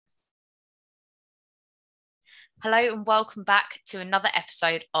Hello and welcome back to another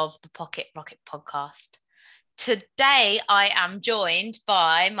episode of the Pocket Rocket podcast. Today I am joined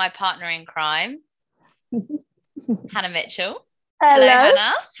by my partner in crime, Hannah Mitchell. Hello.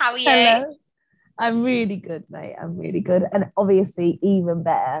 Hannah. How are you? Hello. I'm really good, mate. I'm really good. And obviously even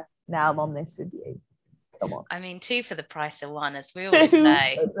better now I'm on this with you. Come on. I mean, two for the price of one, as we always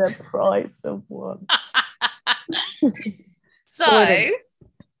say. Two for the price of one. So,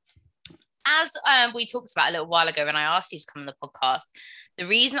 as we talked about a little while ago when I asked you to come on the podcast, the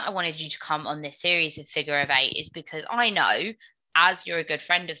reason I wanted you to come on this series of Figure of Eight is because I know, as you're a good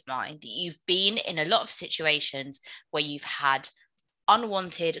friend of mine, that you've been in a lot of situations where you've had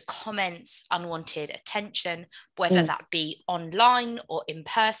unwanted comments, unwanted attention, whether that be online or in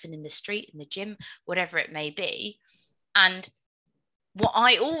person, in the street, in the gym, whatever it may be. And what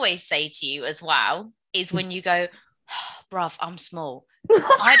I always say to you as well is when you go, oh, bruv, I'm small.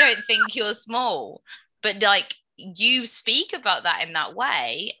 I don't think you're small, but like you speak about that in that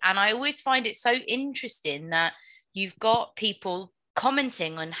way. And I always find it so interesting that you've got people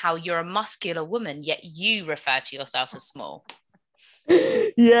commenting on how you're a muscular woman, yet you refer to yourself as small.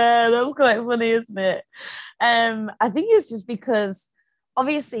 Yeah, that's quite funny, isn't it? I think it's just because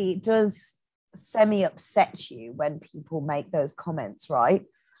obviously it does semi upset you when people make those comments, right?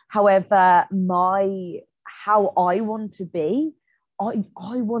 However, how I want to be, I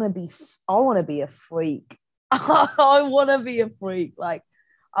want to be a freak. I want to be a freak. Like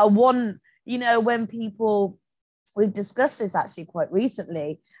I want, when we've discussed this actually quite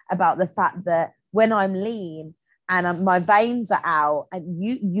recently about the fact that when I'm lean and my veins are out, and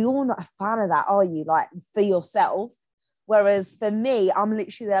you're not a fan of that, are you? Like for yourself. Whereas for me, I'm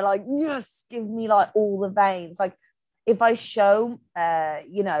literally there like, yes, give me like all the veins. Like if I show,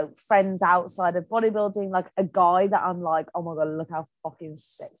 friends outside of bodybuilding, like a guy that I'm like, oh my God, look how fucking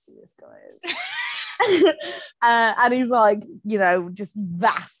sexy this guy is. And he's like, just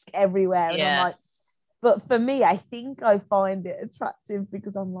vast everywhere. And I'm like, but for me, I think I find it attractive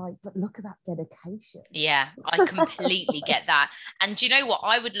because I'm like, but look at that dedication. Yeah, I completely get that. And do you know what?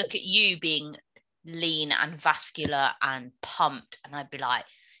 I would look at you being lean and vascular and pumped, and I'd be like,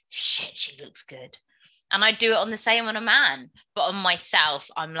 shit, she looks good. And I'd do it on the same on a man. But on myself,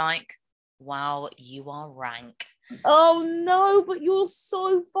 I'm like, wow, you are rank. Oh no, but you're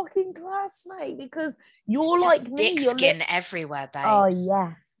so fucking class, mate, because you're it's like just me. Dick skin everywhere, babe. Oh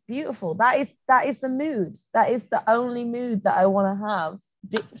yeah. Beautiful. That is the mood. That is the only mood that I want to have.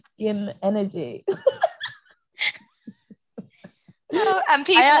 Dick skin energy. And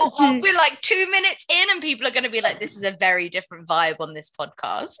people, we're like 2 minutes in and people are going to be like, this is a very different vibe on this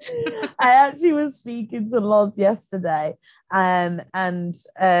podcast. I actually was speaking to Loz yesterday and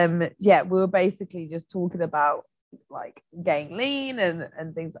we were basically just talking about like getting lean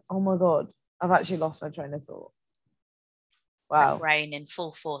and things. Oh my God, I've actually lost my train of thought. Wow. My brain in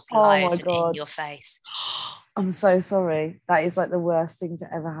full force live and in your face. I'm so sorry. That is like the worst thing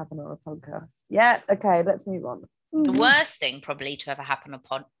to ever happen on a podcast. Yeah, okay, let's move on. The worst thing probably to ever happen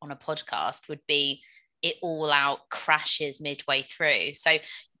on a podcast would be it all out crashes midway through. So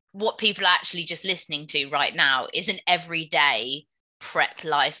what people are actually just listening to right now is an everyday prep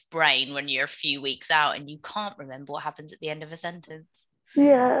life brain when you're a few weeks out and you can't remember what happens at the end of a sentence.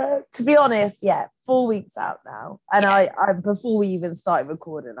 Yeah, to be honest, 4 weeks out now. And I before we even started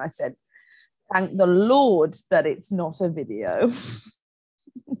recording, I said, thank the Lord that it's not a video. So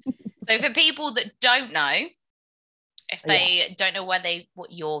for people that don't know, if they don't know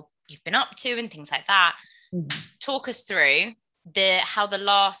what you've been up to and things like that, talk us through how the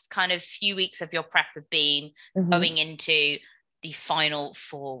last kind of few weeks of your prep have been going into the final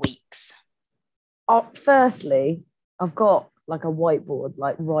 4 weeks. Firstly, I've got like a whiteboard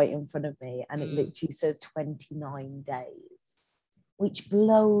like right in front of me and it literally says 29 days, which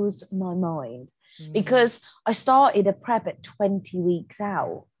blows my mind because I started a prep at 20 weeks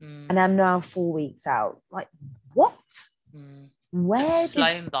out and I'm now 4 weeks out. Like what? Where it's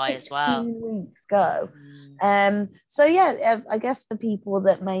flown by as well. Weeks go. So I guess for people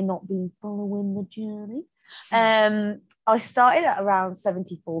that may not be following the journey, I started at around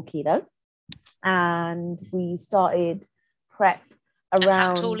 74 kilo and we started prep around.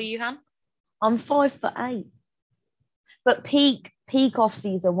 And how tall are you, Han? I'm 5'8", but peak off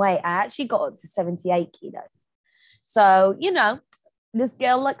season weight I actually got up to 78 kilo. So this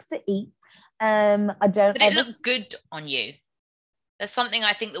girl likes to eat. But it looks good on you. There's something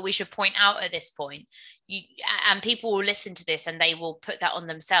I think that we should point out at this point. And people will listen to this and they will put that on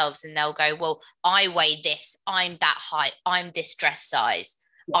themselves and they'll go, well, I weigh this, I'm that height, I'm this dress size,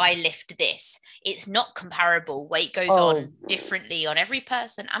 I lift this. It's not comparable. Weight goes on differently on every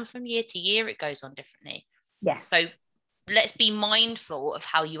person, and from year to year it goes on differently. Yes. So let's be mindful of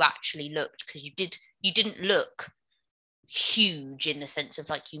how you actually looked, because you didn't look huge in the sense of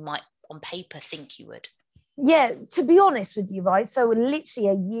like you might on paper think you would. Yeah, to be honest with you, right? So literally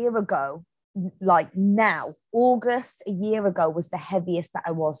a year ago, like now, August a year ago was the heaviest that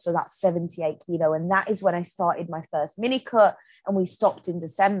I was. So that's 78 kilo. And that is when I started my first mini cut, and we stopped in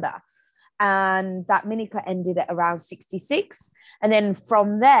December. And that mini cut ended at around 66. And then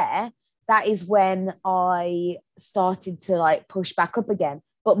from there, that is when I started to like push back up again.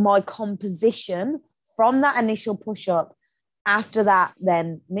 But my composition from that initial push up, after that,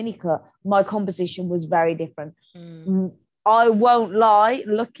 then mini cut, my composition was very different. I won't lie,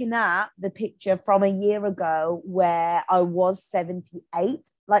 looking at the picture from a year ago where I was 78,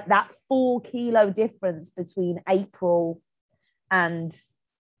 like that 4 kilo difference between April and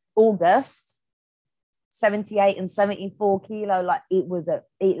August, 78 and 74 kilo, like it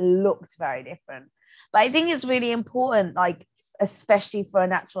looked very different. But I think it's really important, like, especially for a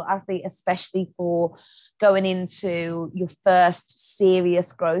natural athlete, especially for going into your first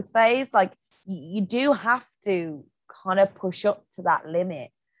serious growth phase, like you do have to kind of push up to that limit,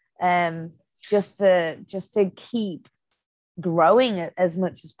 just to keep growing as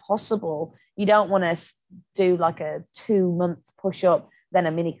much as possible. You don't want to do like a 2-month push up, then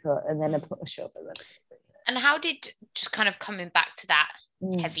a mini cut, and then a push up. And how did, just kind of coming back to that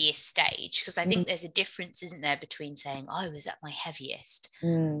heaviest stage, because I think there's a difference, isn't there, between saying, oh, I was at my heaviest,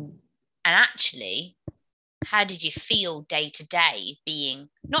 and actually, how did you feel day to day, being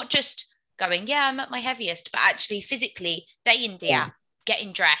not just going, yeah, I'm at my heaviest, but actually physically day in, day out,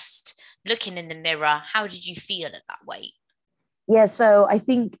 getting dressed, looking in the mirror? How did you feel at that weight? Yeah, so I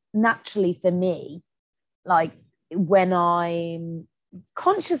think naturally for me, like when I'm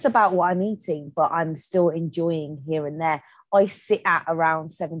conscious about what I'm eating, but I'm still enjoying here and there, I sit at around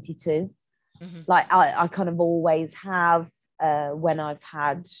 72. Like I kind of always have, when I've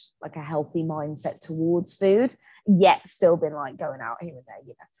had like a healthy mindset towards food, yet still been like going out here and there,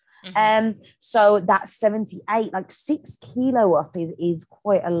 you know. So that 78, like 6 kilo up is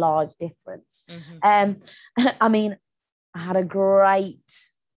quite a large difference. I mean, I had a great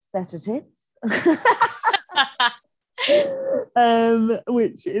set of tits.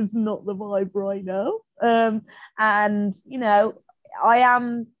 Which is not the vibe right now. And you know, I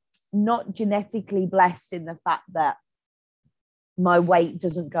am not genetically blessed in the fact that my weight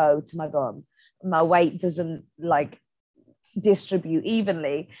doesn't go to my bum. My weight doesn't like distribute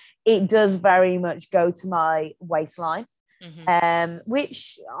evenly. It does very much go to my waistline.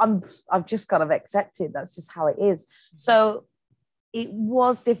 Which I've just kind of accepted. That's just how it is. So it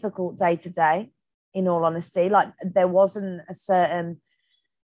was difficult day to day, in all honesty. Like there wasn't a certain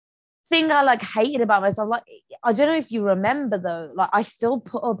thing I like hated about myself. Like I don't know if you remember though, like I still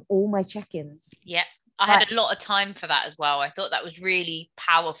put up all my check-ins. Yeah, I had a lot of time for that as well. I thought that was really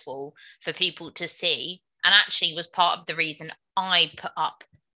powerful for people to see, and actually was part of the reason I put up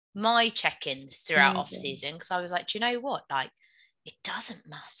my check-ins throughout off season, because I was like, do you know what, like it doesn't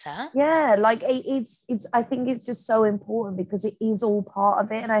matter. Yeah, like it's I think it's just so important because it is all part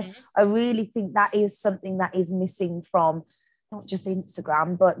of it. And I really think that is something that is missing from not just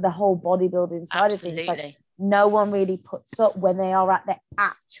Instagram, but the whole bodybuilding side of things. Like no one really puts up when they are at the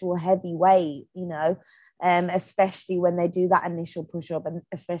actual heavy weight, you know, especially when they do that initial push up, and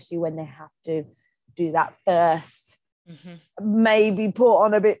especially when they have to do that first, maybe put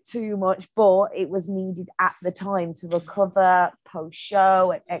on a bit too much, but it was needed at the time to recover post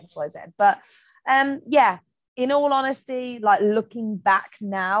show and XYZ. But yeah, in all honesty, like looking back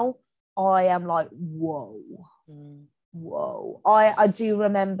now, I am like, whoa. I do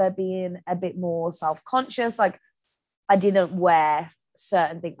remember being a bit more self-conscious. Like I didn't wear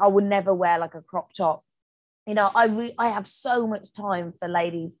certain things. I would never wear like a crop top. You know, I have so much time for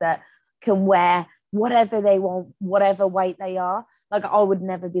ladies that can wear whatever they want, whatever weight they are. Like I would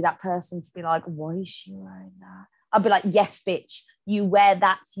never be that person to be like, why is she wearing that? I'd be like, yes, bitch, you wear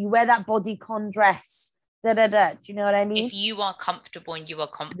that bodycon dress. Da, da, da. Do you know what I mean? If you are comfortable and you are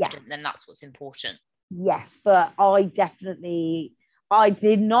confident, then that's what's important. Yes, but I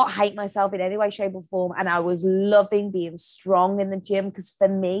did not hate myself in any way, shape, or form. And I was loving being strong in the gym, because for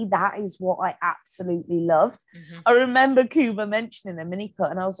me, that is what I absolutely loved. I remember Kuba mentioning a mini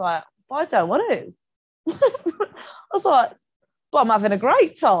cut, and I was like, but I don't want to. I was like, but I'm having a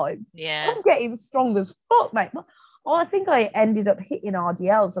great time. Yeah. I'm getting strong as fuck, mate. Oh, I think I ended up hitting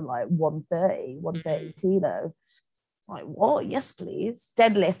RDLs at like 130 kilo. Like, what? Yes, please.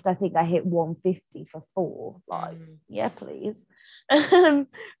 Deadlift, I think I hit 150 for 4. Like, yeah, please.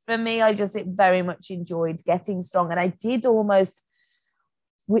 For me, I just very much enjoyed getting strong. And I did almost,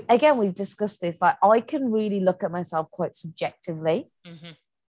 we've discussed this, like I can really look at myself quite subjectively. Mm-hmm.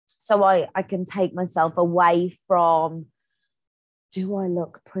 So I can take myself away from, do I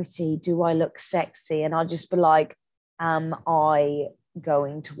look pretty? Do I look sexy? And I'll just be like, am I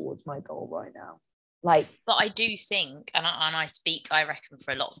going towards my goal right now? Like, but I do think, and I speak, I reckon,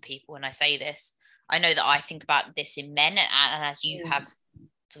 for a lot of people when I say this, I know that I think about this in men, and as you have,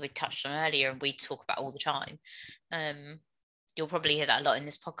 so we touched on earlier, and we talk about all the time. You'll probably hear that a lot in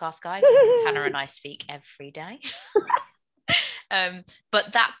this podcast, guys, because Hannah and I speak every day.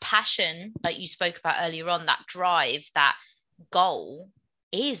 But that passion, like you spoke about earlier on, that drive, that goal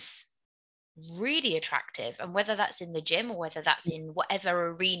is really attractive. And whether that's in the gym or whether that's in whatever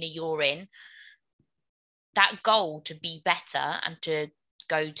arena you're in, that goal to be better and to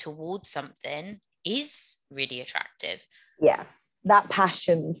go towards something is really attractive. Yeah, that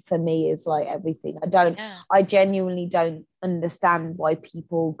passion for me is like everything. I genuinely don't understand why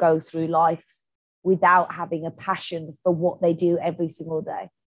people go through life without having a passion for what they do every single day.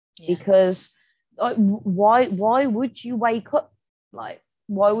 Because why would you wake up, like,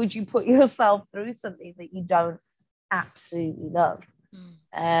 why would you put yourself through something that you don't absolutely love?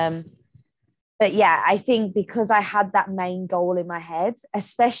 But yeah, I think because I had that main goal in my head,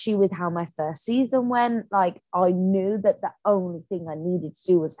 especially with how my first season went, like I knew that the only thing I needed to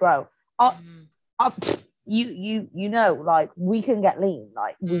do was grow. You know, like we can get lean,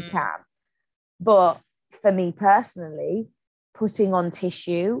 like we can. But for me personally, putting on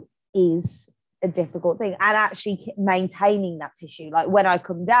tissue is a difficult thing, and actually maintaining that tissue. Like when I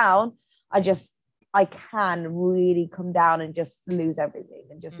come down, I can really come down and just lose everything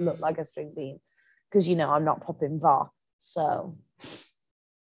and just look like a string bean, because I'm not popping VAR. So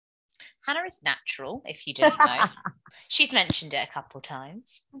Hannah is natural, if you didn't know. She's mentioned it a couple of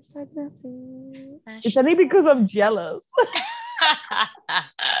times. It's only because I'm jealous.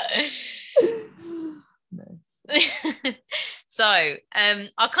 So I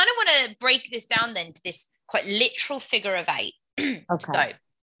kind of want to break this down then to this quite literal figure of 8. Okay. So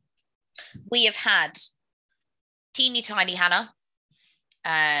we have had teeny tiny Hannah,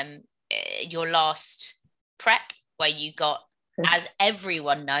 your last prep where you got, as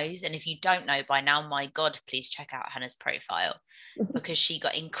everyone knows, and if you don't know by now, my God, please check out Hannah's profile, because she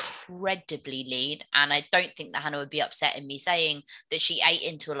got incredibly lean, and I don't think that Hannah would be upset in me saying that she ate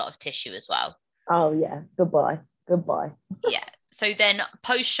into a lot of tissue as well. Oh yeah, goodbye. Yeah. So then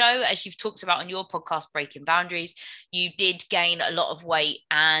post-show, as you've talked about on your podcast, Breaking Boundaries, you did gain a lot of weight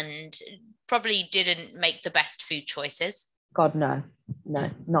and probably didn't make the best food choices. God, no,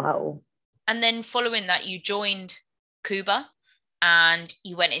 not at all. And then following that, you joined Kuba and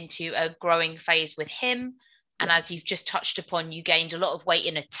you went into a growing phase with him. And as you've just touched upon, you gained a lot of weight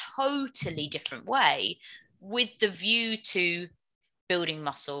in a totally different way, with the view to building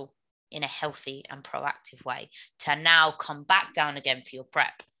muscle in a healthy and proactive way, to now come back down again for your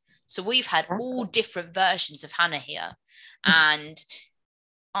prep. So we've had all different versions of Hannah here. And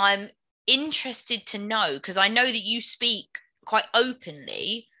I'm interested to know, because I know that you speak quite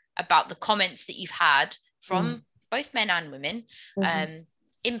openly about the comments that you've had from both men and women,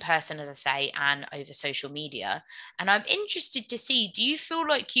 in person, as I say, and over social media. And I'm interested to see, do you feel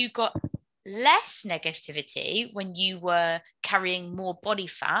like you got less negativity when you were carrying more body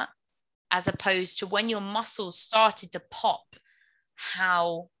fat, as opposed to when your muscles started to pop,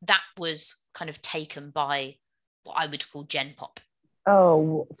 how that was kind of taken by what I would call Gen Pop?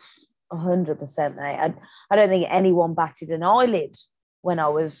 Oh, 100%, mate. I don't think anyone batted an eyelid when I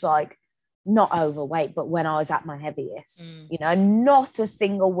was like not overweight, but when I was at my heaviest. Not a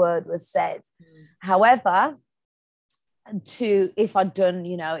single word was said. However, if I'd done,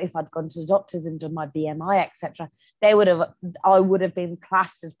 if I'd gone to the doctors and done my BMI, etc., I would have been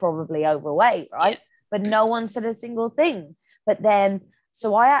classed as probably overweight, right? But no one said a single thing. But then,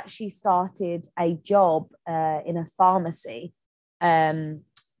 so I actually started a job in a pharmacy. I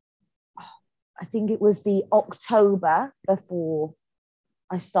think it was the October before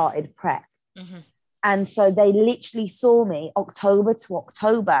I started prep. And so they literally saw me October to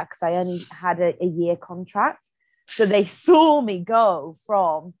October, because I only had a year contract. So they saw me go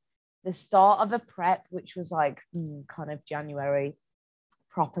from the start of a prep, which was like kind of January,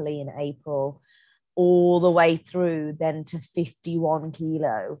 properly in April, all the way through then to 51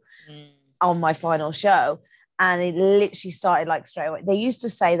 kilo on my final show. And it literally started like straight away. They used to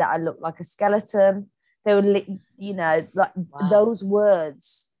say that I looked like a skeleton. They would, like those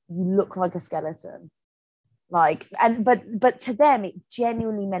words, you look like a skeleton. Like, but to them, it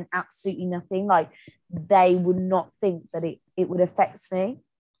genuinely meant absolutely nothing. Like, they would not think that it would affect me.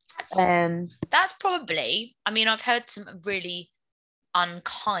 That's probably, I mean, I've heard some really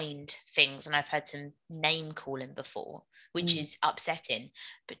unkind things, and I've heard some name calling before, which is upsetting.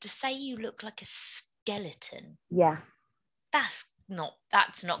 But to say you look like a skeleton, that's not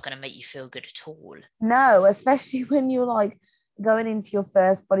going to make you feel good at all. No, especially when you're like going into your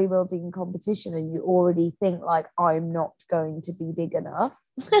first bodybuilding competition and you already think like, I'm not going to be big enough.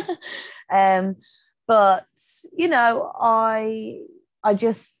 But you know, I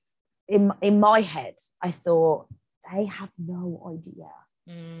just in my head I thought they have no idea.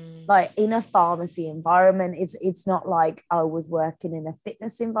 Like in a pharmacy environment, it's not like I was working in a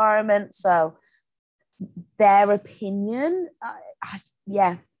fitness environment, so their opinion,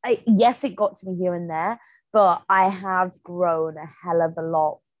 yes, it got to me here and there, but I have grown a hell of a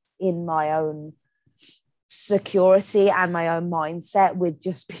lot in my own security and my own mindset with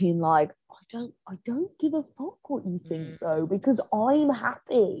just being like, I don't give a fuck what you think though, because I'm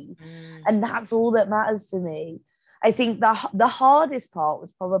happy, and that's all that matters to me. I think the hardest part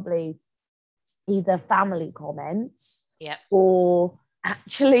was probably either family comments, or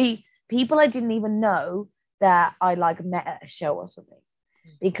actually people I didn't even know that I like met at a show or something,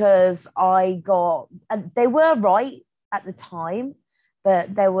 because I got, and they were right at the time,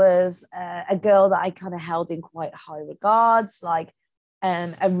 but there was a girl that I kind of held in quite high regards, like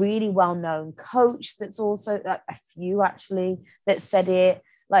a really well-known coach that's also, like a few actually, that said it,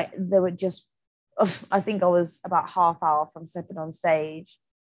 like they were just, I think I was about half hour from stepping on stage,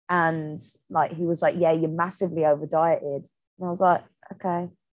 and like he was like, yeah, you're massively over dieted, and I was like, okay,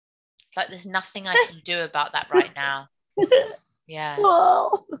 like there's nothing I can do about that right now. Yeah.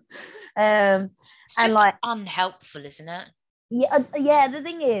 Well, it's just and like unhelpful, isn't it? Yeah, the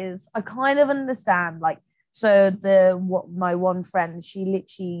thing is, I kind of understand, like, so my one friend, she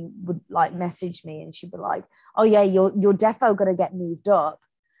literally would like message me and she'd be like, oh yeah, you're defo gonna get moved up.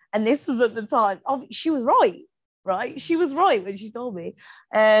 And this was at the time, she was right? She was right when she told me.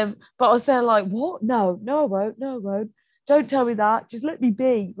 But I was there like, what? No, I won't. Don't tell me that. Just let me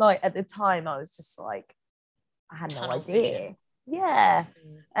be. Like at the time, I was just like, I had no idea. Vision. Yeah.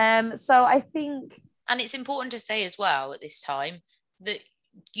 So I think, and it's important to say as well at this time that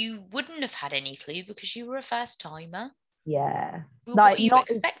you wouldn't have had any clue because you were a first timer. Yeah. Well, like, what you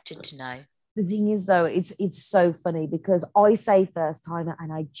expected to know. The thing is though, it's so funny because I say first timer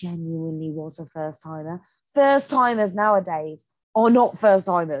and I genuinely was a first timer. First timers nowadays are not first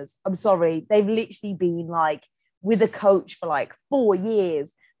timers. I'm sorry. They've literally been like with a coach for like 4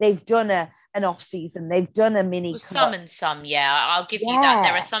 years. They've done an off season. They've done a mini. Well, some and some, yeah. I'll give you that.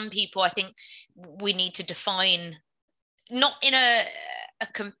 There are some people, I think we need to define, not in a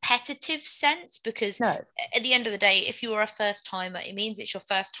competitive sense, because at the end of the day, if you're a first timer, it means it's your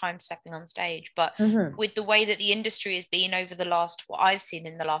first time stepping on stage. But with the way that the industry has been over the last, what I've seen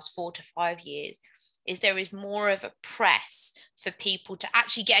in the last 4 to 5 years, is there is more of a press for people to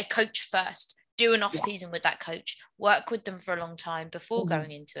actually get a coach first, do an off season with that coach, work with them for a long time before going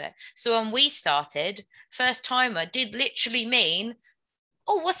into it. So when we started, first timer did literally mean,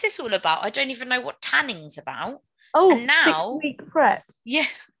 oh, what's this all about? I don't even know what tanning's about. Oh, and now 6-week prep. Yeah.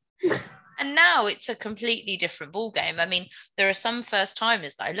 And now it's a completely different ball game. I mean, there are some first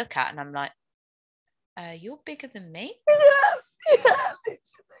timers that I look at and I'm like, you're bigger than me.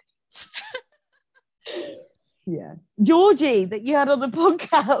 Yeah. Georgie that you had on the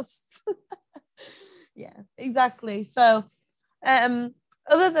podcast. Yeah, exactly. So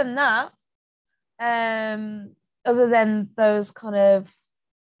other than that, other than those kind of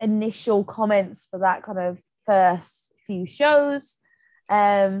initial comments for that kind of first few shows,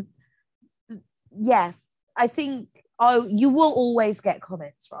 I think you will always get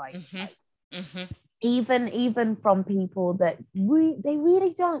comments, right? Even from people that they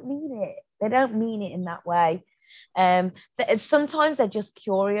really don't mean it. They don't mean it in that way. Sometimes they're just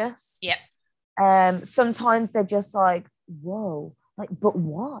curious. Sometimes they're just like, whoa, like, but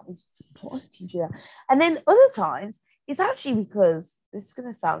why did you do that? And then other times it's actually because, this is going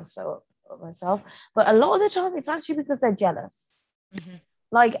to sound so up myself, but a lot of the time it's actually because they're jealous.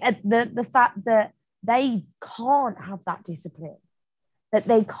 Like the fact that they can't have that discipline, that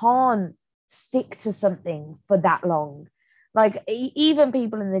they can't stick to something for that long. Like even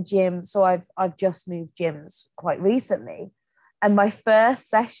people in the gym. So I've just moved gyms quite recently, and my first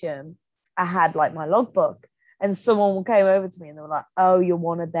session I had like my logbook, and someone came over to me and they were like, oh, you're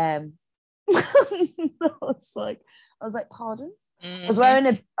one of them. I was like, pardon? I was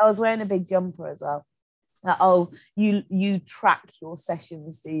wearing a big jumper as well. Like, oh, you track your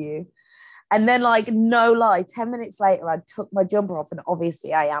sessions, do you? And then, like, no lie, 10 minutes later, I took my jumper off, and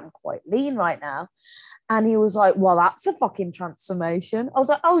obviously I am quite lean right now. And he was like, well, that's a fucking transformation. I was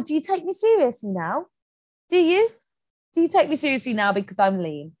like, oh, do you take me seriously now? Do you? do you take me seriously now because I'm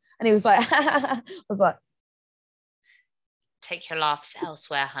lean? And he was like, I was like, take your laughs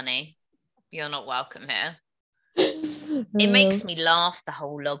elsewhere, honey. You're not welcome here. It makes me laugh, the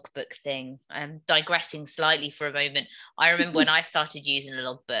whole logbook thing. I'm digressing slightly for a moment. I remember when I started using a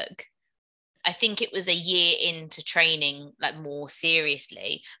logbook, I think it was a year into training, like more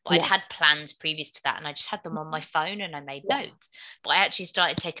seriously, but I'd had plans previous to that and I just had them on my phone and I made notes. But I actually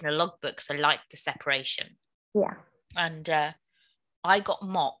started taking a logbook because I liked the separation. Yeah. And I got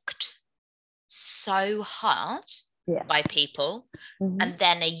mocked so hard by people. And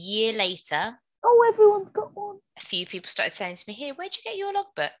then a year later, everyone's got one. A few people started saying to me, here, where'd you get your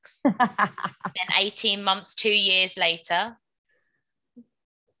logbooks? Then 18 months, 2 years later,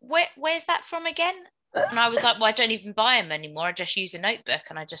 where's that from again? And I was like, well, I don't even buy them anymore. I just use a notebook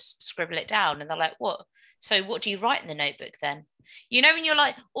and I just scribble it down. And they're like, what? So what do you write in the notebook then? You know, when you're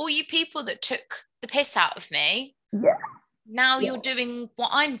like, all you people that took the piss out of me, now you're doing what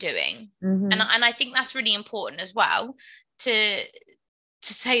I'm doing. And I think that's really important as well to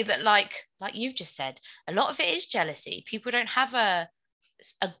say that, like you've just said, a lot of it is jealousy. People don't have a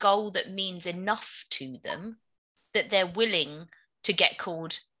goal that means enough to them that they're willing to get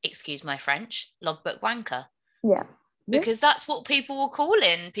called, excuse my French, logbook wanker. Yeah. Because that's what people were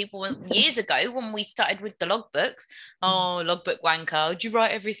calling people years ago when we started with the logbooks. Oh, logbook wanker. Do you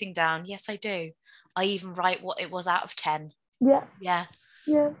write everything down? Yes, I do. I even write what it was out of 10. Yeah. Yeah.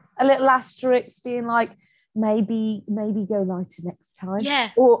 Yeah. A little asterisk being like, maybe go lighter next time.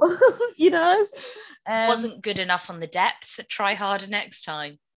 Yeah. Or, you know. Wasn't good enough on the depth. Try harder next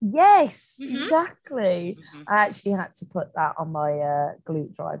time. Yes, exactly. I actually had to put that on my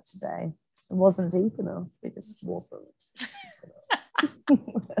glute drive today. It wasn't deep enough. It just wasn't.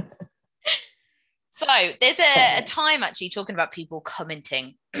 So there's a time, actually, talking about people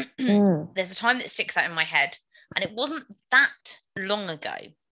commenting. There's a time that sticks out in my head, and it wasn't that long ago.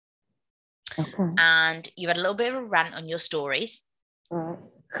 Okay. And you had a little bit of a rant on your stories. Sure.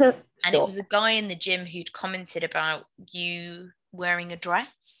 And it was a guy in the gym who'd commented about you wearing a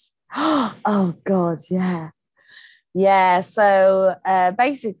dress. Oh God, yeah. So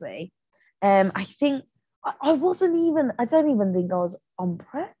basically, I think I wasn't even. I don't even think I was on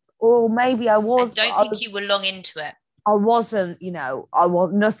prep, or maybe I was. I don't think you were long into it. I wasn't.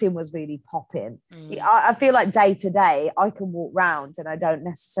 Nothing was really popping. I feel like day to day, I can walk round and I don't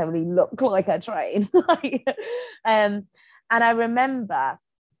necessarily look like I train. And I remember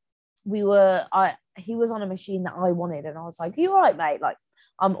he was on a machine that I wanted, and I was like, "You all right, mate?" Like,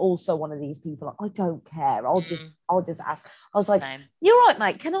 I'm also one of these people. I don't care. I'll just ask. I was like, "You're right,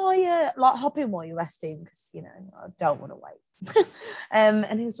 mate. Can I hop in while you're resting? Because I don't want to wait."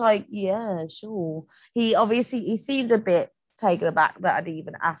 And he was like, "Yeah, sure." He seemed a bit taken aback that I'd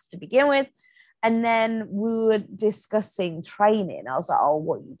even asked to begin with. And then we were discussing training. I was like, "Oh,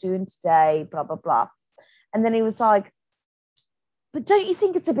 what are you doing today? Blah blah blah." And then he was like, "But don't you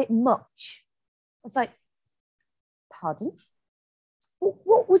think it's a bit much?" I was like, "Pardon?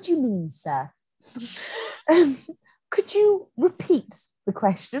 What would you mean, sir?" Could you repeat the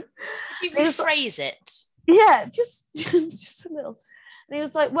question? Could you rephrase it? Yeah, just a little. And he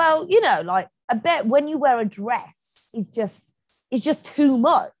was like, "Well, like, I bet when you wear a dress, it's just too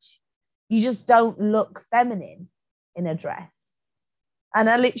much. You just don't look feminine in a dress." And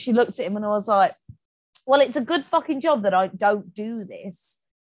I literally looked at him and I was like, well, it's a good fucking job that I don't do this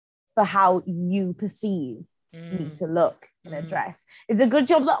for how you perceive me to look in a dress. It's a good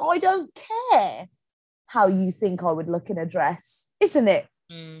job that I don't care how you think I would look in a dress, isn't it?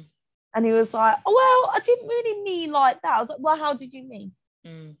 And he was like, "Oh, well, I didn't really mean like that." I was like, "Well, how did you mean?"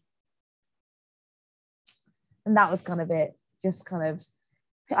 And that was kind of it. Just kind of,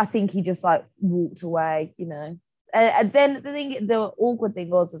 I think he just like walked away, And then the awkward thing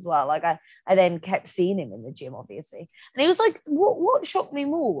was as well, like I then kept seeing him in the gym, obviously. And he was like, what shocked me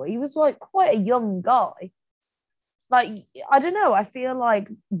more? He was like quite a young guy. Like, I don't know, I feel like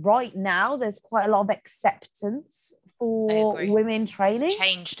right now there's quite a lot of acceptance for women training. It's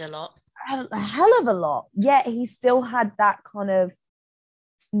changed a lot. A hell of a lot. Yet he still had that kind of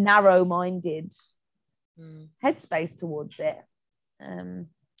narrow-minded headspace towards it. And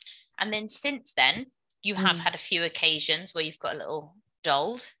then since then, you have had a few occasions where you've got a little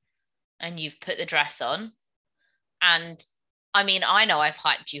dolled and you've put the dress on. And I mean, I know I've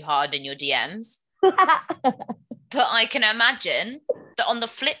hyped you hard in your DMs, but I can imagine that on the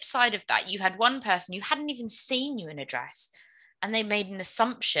flip side of that, you had one person who hadn't even seen you in a dress and they made an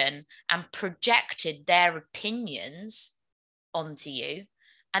assumption and projected their opinions onto you.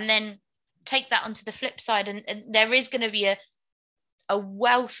 And then take that onto the flip side. And there is going to be a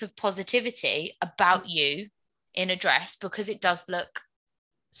wealth of positivity about you in a dress because it does look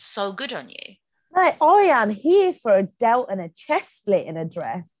so good on you. Mate, I am here for a delt and a chest split in a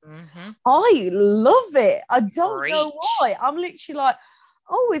dress. Mm-hmm. I love it. I don't know Preach. why. I'm literally like,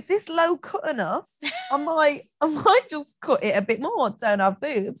 oh, is this low cut enough? I might just cut it a bit more. Don't have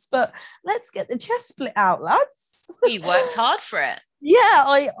boobs, but let's get the chest split out, lads. You worked hard for it. Yeah,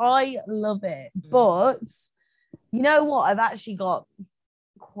 I love it. But you know what? I've actually got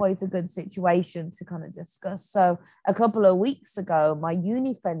quite a good situation to kind of discuss. So a couple of weeks ago, my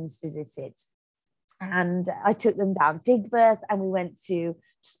uni friends visited, and I took them down Digbeth, and we went to,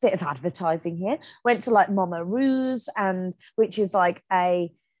 just a bit of advertising here, went to like Mama Rouge, and which is like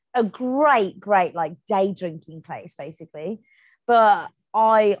a great like day drinking place basically. But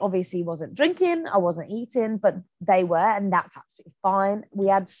I obviously wasn't drinking, I wasn't eating, but they were, and that's absolutely fine. We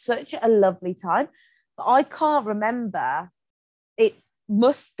had such a lovely time. But I can't remember, it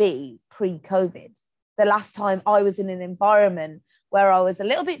must be pre-COVID, the last time I was in an environment where I was a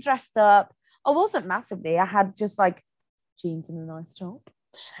little bit dressed up. I wasn't massively, I had just like jeans and a nice top.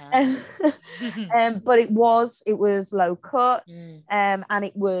 But it was low cut, and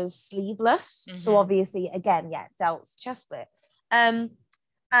it was sleeveless. So obviously, again, yeah, delts, chest split. And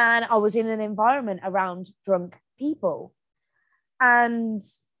I was in an environment around drunk people. And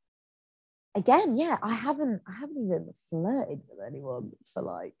again, yeah, I haven't even flirted with anyone for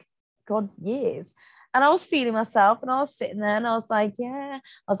like God years. And I was feeling myself, and I was sitting there, and I was like, yeah,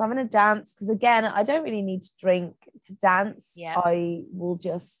 I was having a dance, because again, I don't really need to drink to dance. Yeah. I will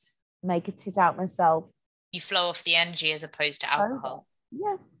just make a tit out myself. You flow off the energy as opposed to alcohol.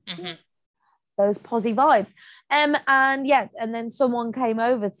 Yeah. Mm-hmm. Those posy vibes. And yeah, and then someone came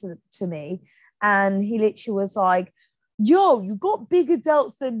over to me, and he literally was like, yo, you got bigger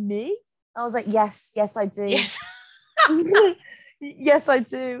delts than me? I was like, yes, I do. Yes. Yes, I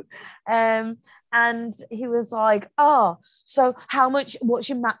do. And he was like, oh, so what's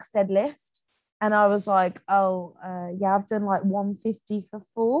your max deadlift? And I was like, oh, yeah, I've done like 150 for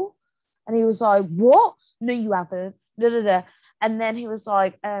 4. And he was like, what? No, you haven't. Da, da, da. And then he was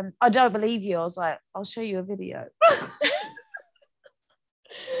like, I don't believe you. I was like, I'll show you a video.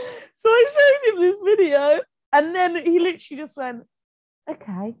 So I showed him this video, and then he literally just went,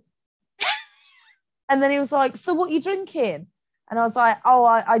 okay. And then he was like, so what are you drinking? And I was like, oh,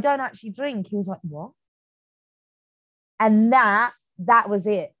 I don't actually drink. He was like, what? And that was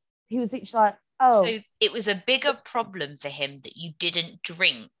it. He was literally like, oh. So it was a bigger problem for him that you didn't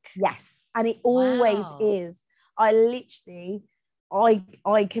drink. Yes. And it always is. I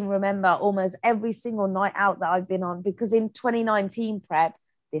can remember almost every single night out that I've been on, because in 2019 prep,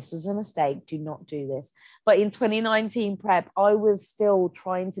 this was a mistake, do not do this. But in 2019 prep, I was still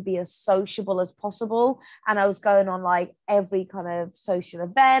trying to be as sociable as possible. And I was going on like every kind of social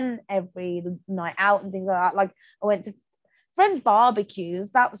event, every night out and things like that. Like I went to friends'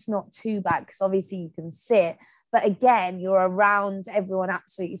 barbecues. That was not too bad, because obviously you can sit. But again, you're around everyone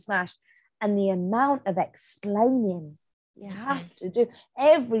absolutely smashed. And the amount of explaining you have to do,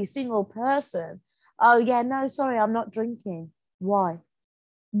 every single person. Oh, yeah, no, sorry, I'm not drinking. Why?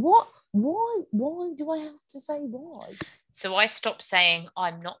 What? Why do I have to say why? So I stopped saying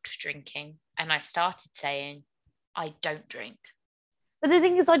I'm not drinking, and I started saying I don't drink. But the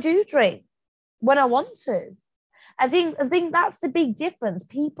thing is, I do drink when I want to. I think that's the big difference.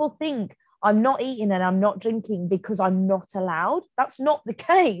 People think I'm not eating and I'm not drinking because I'm not allowed. That's not the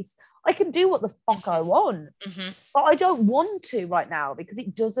case. I can do what the fuck I want, but I don't want to right now because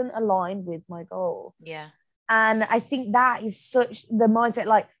it doesn't align with my goal. Yeah. And I think that is such the mindset.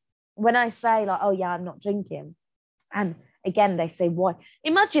 Like when I say like, oh yeah, I'm not drinking. And again, they say, why?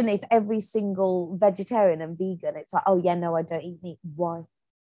 Imagine if every single vegetarian and vegan, it's like, oh yeah, no, I don't eat meat. Why?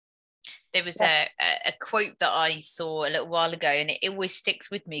 There was a quote that I saw a little while ago, and it always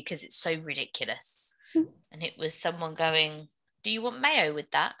sticks with me because it's so ridiculous. And it was someone going, do you want mayo with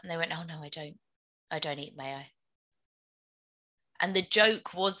that? And they went, oh no, I don't eat mayo. And the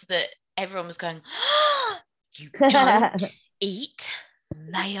joke was that everyone was going, oh, you don't eat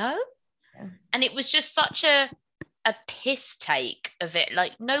mayo? Yeah. And it was just such a piss take of it.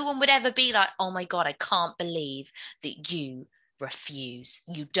 Like no one would ever be like, oh my God, I can't believe that you refuse.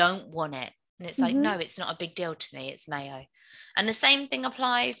 You don't want it. And it's like, no, it's not a big deal to me. It's mayo. And the same thing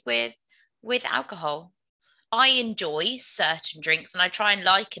applies with alcohol. I enjoy certain drinks and I try and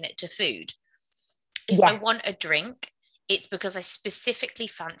liken it to food. If I want a drink, it's because I specifically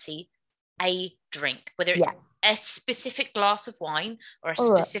fancy a drink, whether it's a specific glass of wine or a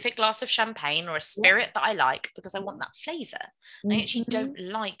specific glass of champagne or a spirit that I like, because I want that flavor. I actually don't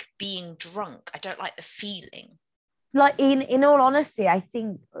like being drunk. I don't like the feeling. Like in all honesty, I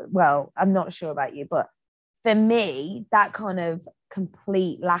think, well, I'm not sure about you, but for me, that kind of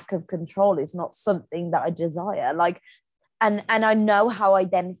complete lack of control is not something that I desire. Like, and I know how I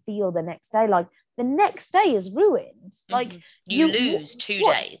then feel the next day. Like, the next day is ruined. Like, you lose 2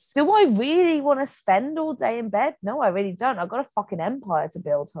 days. Do I really want to spend all day in bed? No, I really don't. I've got a fucking empire to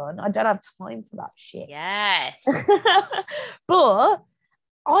build, hon. I don't have time for that shit. Yes. But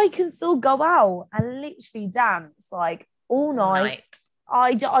I can still go out and literally dance like all night.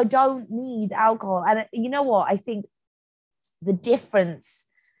 I don't need alcohol. And you know what? I think the difference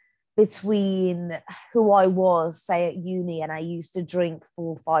between who I was, say, at uni, and I used to drink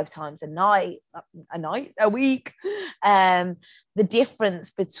 4 or 5 times a week. The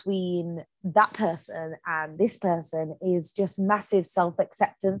difference between that person and this person is just massive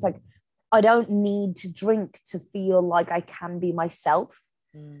self-acceptance. Like, I don't need to drink to feel like I can be myself.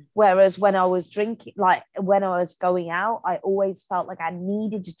 Whereas when I was drinking, like when I was going out, I always felt like I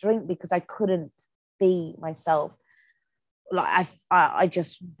needed to drink because I couldn't be myself. Like I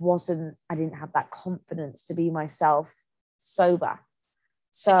just wasn't, I didn't have that confidence to be myself sober.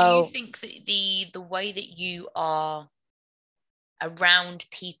 So do you think that the way that you are around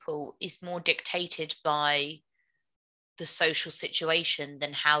people is more dictated by the social situation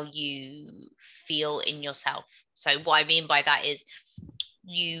than how you feel in yourself? So what I mean by that is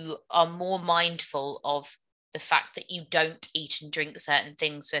you are more mindful of the fact that you don't eat and drink certain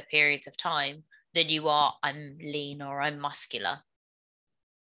things for periods of time than you are, I'm lean or I'm muscular.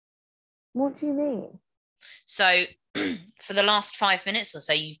 What do you mean? So for the last 5 minutes or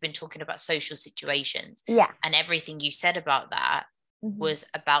so, you've been talking about social situations. Yeah. And everything you said about that was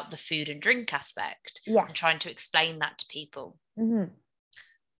about the food and drink aspect. Yeah. And trying to explain that to people.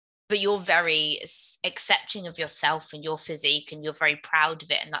 But you're very accepting of yourself and your physique, and you're very proud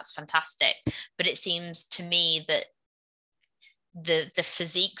of it, and that's fantastic. But it seems to me that the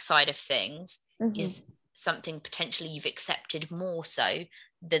physique side of things is something potentially you've accepted more so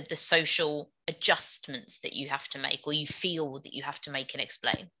than the social adjustments that you have to make, or you feel that you have to make and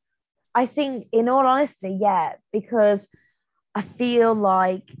explain. I think, in all honesty, yeah, because I feel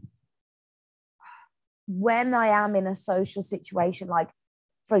like when I am in a social situation, like,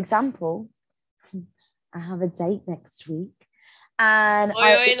 for example, I have a date next week, and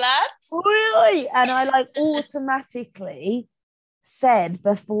I like automatically said,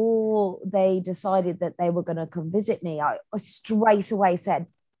 before they decided that they were going to come visit me, I straight away said,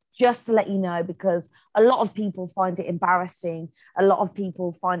 just to let you know, because a lot of people find it embarrassing, a lot of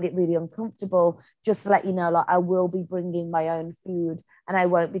people find it really uncomfortable, just to let you know, like, I will be bringing my own food and I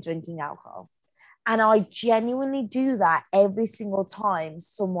won't be drinking alcohol. And I genuinely do that every single time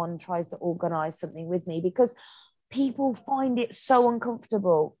someone tries to organize something with me, because people find it so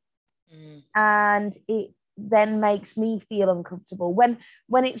uncomfortable. And it then makes me feel uncomfortable when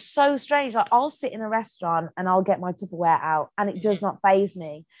it's so strange. Like, I'll sit in a restaurant and I'll get my Tupperware out and it does not faze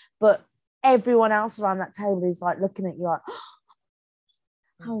me, but everyone else around that table is like looking at you like, oh,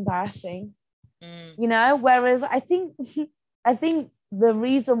 how embarrassing. You know, whereas I think the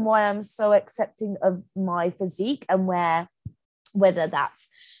reason why I'm so accepting of my physique, and whether that's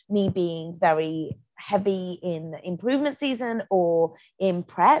me being very heavy in improvement season or in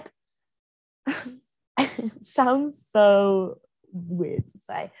prep, it sounds so weird to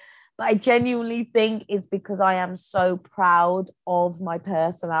say, but I genuinely think it's because I am so proud of my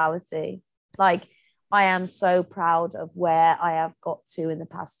personality. Like, I am so proud of where I have got to in the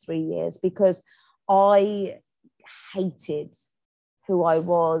past 3 years, because I hated who I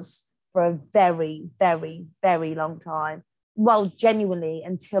was for a very, very, very long time. Well, genuinely,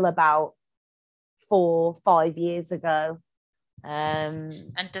 until about 4 or 5 years ago.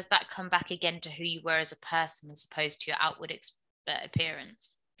 And does that come back again to who you were as a person as opposed to your outward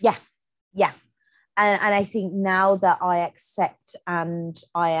appearance? Yeah. And I think now that I accept and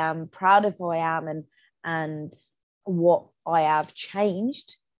I am proud of who I am and what I have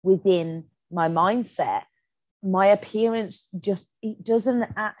changed within my mindset, my appearance it doesn't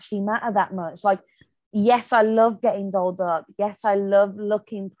actually matter that much. Like, yes, I love getting dolled up. Yes, I love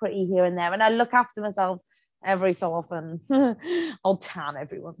looking pretty here and there. And I look after myself every so often. I'll tan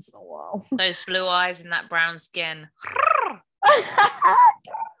every once in a while. Those blue eyes and that brown skin.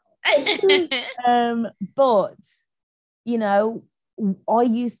 But, you know, I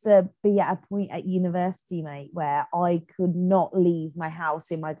used to be at a point at university, mate, where I could not leave my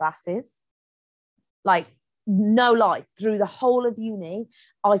house in my glasses. Like, no lie, through the whole of uni,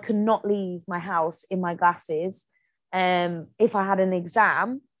 I could not leave my house in my glasses. If I had an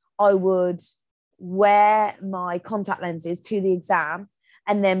exam, I would wear my contact lenses to the exam,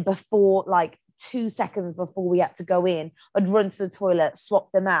 and then before, like 2 seconds before we had to go in, I'd run to the toilet,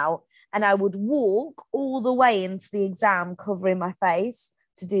 swap them out, and I would walk all the way into the exam covering my face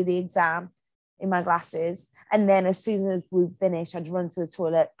to do the exam in my glasses. And then as soon as we finished, I'd run to the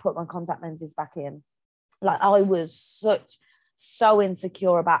toilet, put my contact lenses back in. Like, I was so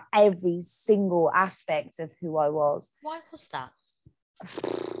insecure about every single aspect of who I was. Why was that?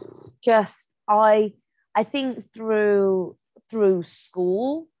 Just, I think through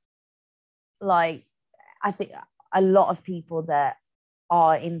school, like, I think a lot of people that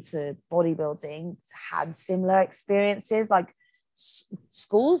are into bodybuilding had similar experiences. Like,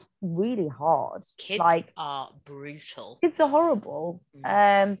 school's really hard. Kids are brutal. Kids are horrible.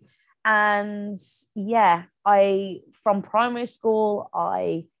 And yeah, from primary school,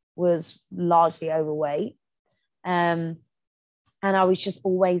 I was largely overweight. And I was just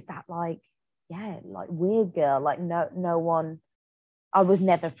always that, like, weird girl. Like, no one, I was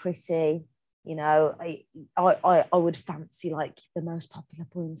never pretty. You know, I would fancy like the most popular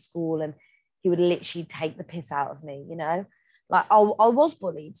boy in school, and he would literally take the piss out of me, you know. Like, I was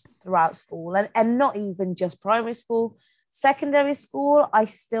bullied throughout school, and not even just primary school. Secondary school, I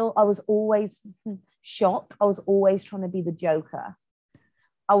was always shocked. I was always trying to be the joker.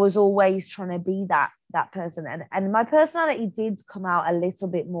 I was always trying to be that person. And my personality did come out a little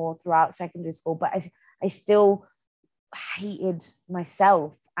bit more throughout secondary school, but I still hated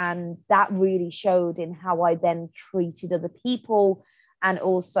myself. And that really showed in how I then treated other people, and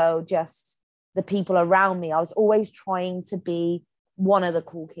also just the people around me. I was always trying to be one of the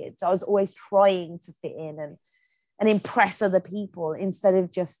cool kids. I was always trying to fit in and impress other people, instead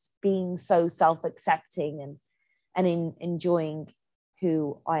of just being so self-accepting and enjoying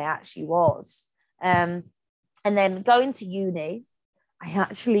who I actually was. And then going to uni, I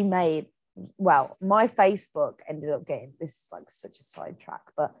actually made, well, my Facebook ended up getting, this is like such a sidetrack,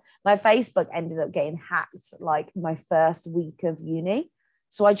 but my Facebook ended up getting hacked like my first week of uni.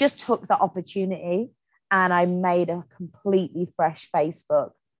 So I just took the opportunity and I made a completely fresh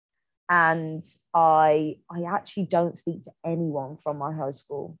Facebook. And I actually don't speak to anyone from my high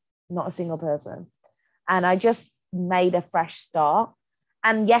school, not a single person. And I just made a fresh start.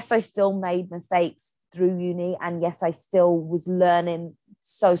 And yes, I still made mistakes through uni. And yes, I still was learning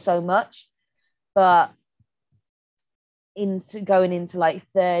so much. But going into like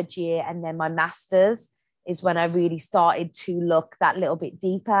third year and then my master's is when I really started to look that little bit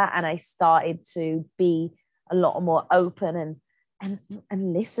deeper, and I started to be a lot more open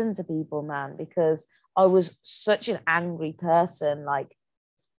and listen to people, man, because I was such an angry person. Like,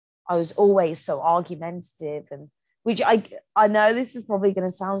 I was always so argumentative, and which I know this is probably going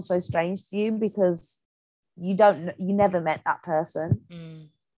to sound so strange to you, because you never met that person.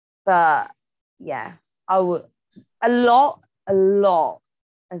 But yeah, a lot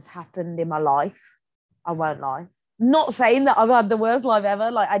has happened in my life. I won't lie. Not saying that I've had the worst life ever.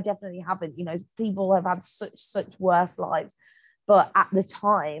 Like, I definitely haven't. You know, people have had such worse lives. But at the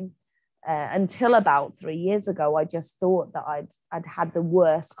time, until about 3 years ago, I just thought that I'd had the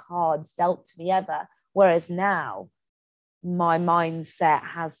worst cards dealt to me ever. Whereas now, my mindset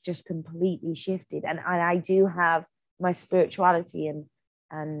has just completely shifted, and I do have my spirituality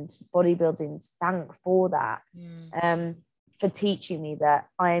and bodybuilding to thank for that. For teaching me that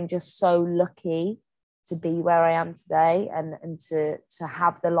I am just so lucky to be where I am today, and to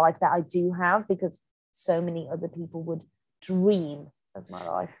have the life that I do have, because so many other people would dream of my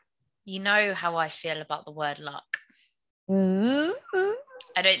life. You know how I feel about the word luck. Mm-hmm.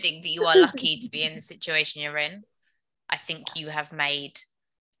 I don't think that you are lucky to be in the situation you're in. I think you have made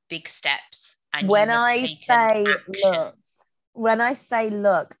big steps, and when you have I taken say actions. When I say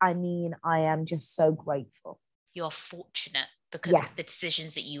look, I mean I am just so grateful. You're fortunate because of the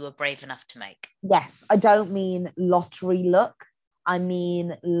decisions that you were brave enough to make. Yes, I don't mean lottery luck. I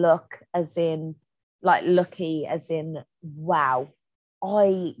mean luck as in, like, lucky as in, wow,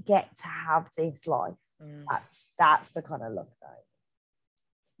 I get to have this life. That's the kind of luck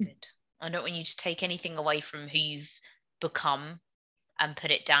though. Good. I don't want you to take anything away from who you've become and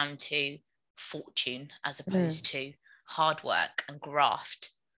put it down to fortune as opposed to hard work and graft.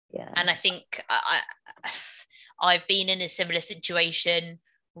 Yeah. And I think I've been in a similar situation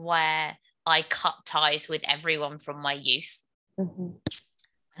where I cut ties with everyone from my youth. And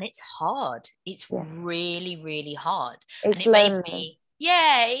it's hard. It's really, really hard. It's and it lonely. made me,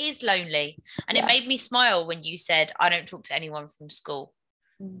 it is lonely. And it made me smile when you said, I don't talk to anyone from school,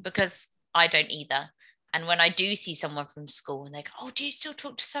 because I don't either. And when I do see someone from school and they go, oh, do you still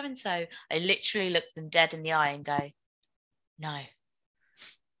talk to so-and-so? I literally look them dead in the eye and go, no. I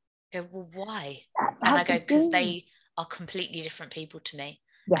go, well, why? And I go, because they are completely different people to me.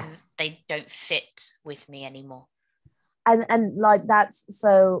 Yes. And they don't fit with me anymore. And like that's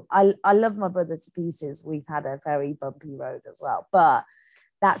so I love my brother to pieces. We've had a very bumpy road as well, but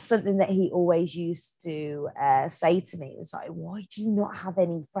that's something that he always used to say to me. It's like, why do you not have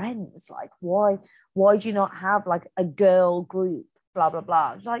any friends? Like, why do you not have like a girl group? Blah blah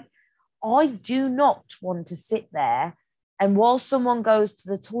blah. It's like, I do not want to sit there and while someone goes to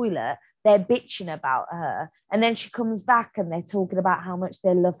the toilet, they're bitching about her, and then she comes back and they're talking about how much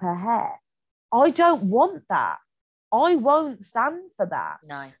they love her hair. I don't want that. I won't stand for that.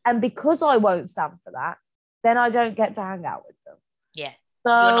 No. And because I won't stand for that, then I don't get to hang out with them. Yeah.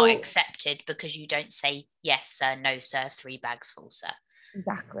 So you're not accepted because you don't say yes, sir, no, sir, 3 bags full, sir.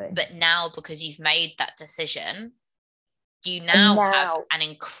 Exactly. But now, because you've made that decision, you now have an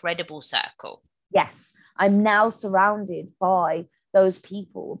incredible circle. Yes. I'm now surrounded by those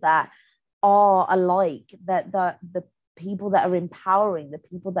people that are alike, that the people that are empowering, the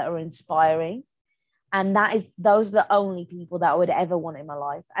people that are inspiring. And those are the only people that I would ever want in my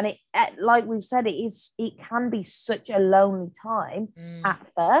life. And it, like we've said, it can be such a lonely time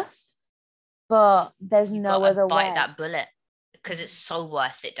at first, but there's no other way. Bite that bullet because it's so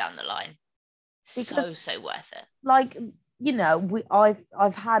worth it down the line. So worth it. Like, you know,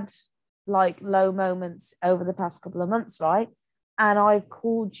 I've had like low moments over the past couple of months, right? And I've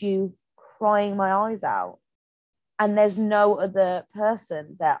called you crying my eyes out. And there's no other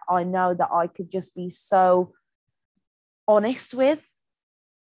person that I know that I could just be so honest with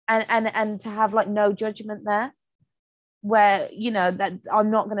and to have like no judgment there, where, you know, that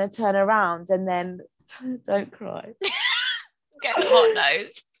I'm not going to turn around and then don't cry. Get a hot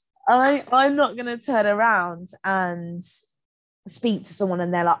nose. I'm not going to turn around and speak to someone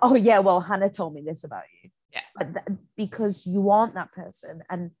and they're like, oh yeah, well, Hannah told me this about you. Yeah. Because you aren't that person.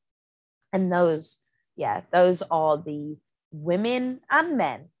 And those are the women and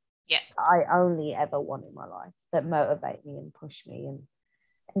men I only ever want in my life, that motivate me and push me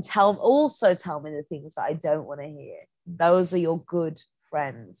and tell me the things that I don't want to hear. Those are your good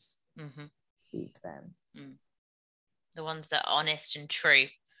friends. Mm-hmm. Keep them. The ones that are honest and true,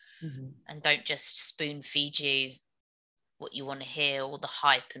 mm-hmm. and don't just spoon feed you what you want to hear, all the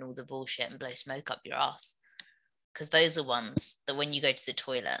hype and all the bullshit, and blow smoke up your ass. Because those are ones that when you go to the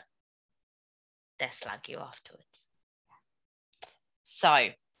toilet, they'll slag you afterwards. So,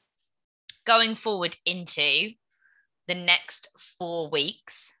 going forward into the next 4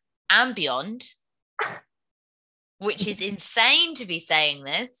 weeks and beyond, which is insane to be saying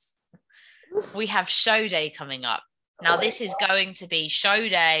this, we have show day coming up. Now, this is going to be show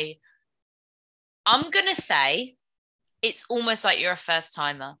day. I'm going to say it's almost like you're a first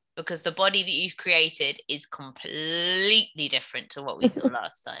timer, because the body that you've created is completely different to what we saw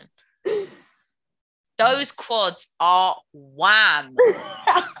last time. Those quads are wham.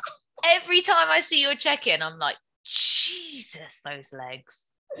 Every time I see your check-in, I'm like, Jesus, those legs.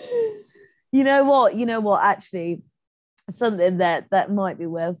 You know what, actually, something that might be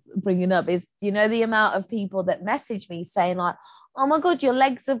worth bringing up is, you know, the amount of people that message me saying like, oh my God, your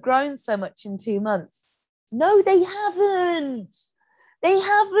legs have grown so much in 2 months. No, they haven't.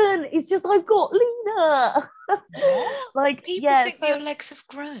 It's just I've got leaner. Like, people think your legs have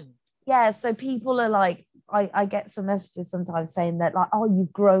grown. Yeah, so people are like, I get some messages sometimes saying that like, oh,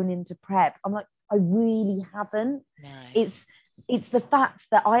 you've grown into prep. I'm like, I really haven't. No. It's the fact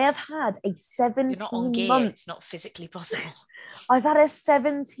that I have had a 17 You're not on gear. It's not physically possible. I've had a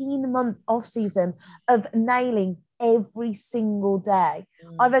 17-month off season of nailing every single day.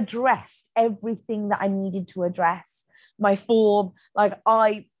 I've addressed everything that I needed to address. My form, like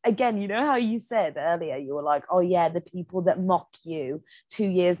again, you know how you said earlier, you were like, oh yeah, the people that mock you 2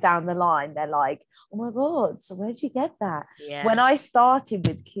 years down the line, they're like, oh my God, so where'd you get that? Yeah. When I started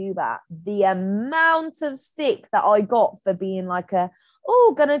with Cuba, the amount of stick that I got for being like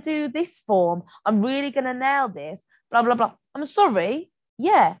gonna do this form, I'm really gonna nail this, blah blah blah. I'm sorry,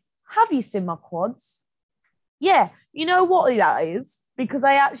 yeah, have you seen my quads? Yeah, you know what that is? Because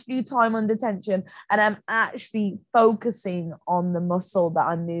I actually do time under tension and I'm actually focusing on the muscle that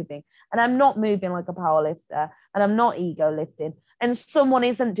I'm moving. And I'm not moving like a power lifter, and I'm not ego lifting. And someone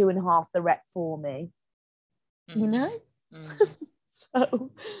isn't doing half the rep for me. You know?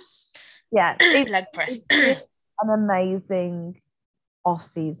 So, yeah. Leg press. It's an amazing off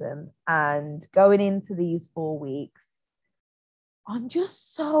season. And going into these 4 weeks, I'm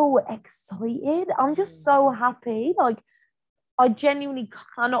just so excited. I'm just so happy. Like, I genuinely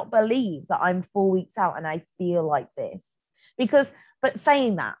cannot believe that I'm 4 weeks out and I feel like this. But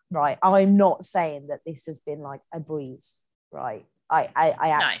saying that, right, I'm not saying that this has been like a breeze, right? I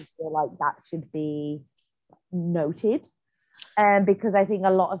actually feel like that should be noted. Because I think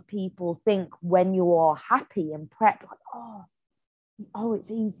a lot of people think when you are happy and prepped, like, oh,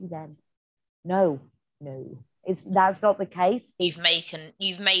 it's easy then. No, that's not the case. You've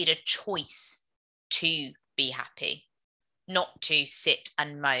made a choice to be happy, not to sit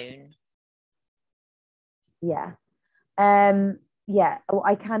and moan. Yeah. Yeah. Oh,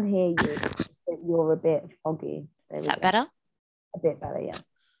 I can hear you. You're a bit foggy. Is that better? A bit better, yeah.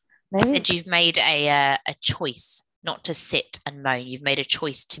 Maybe. I said you've made a choice not to sit and moan. You've made a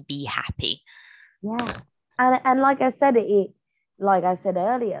choice to be happy. Yeah. And like I said, like I said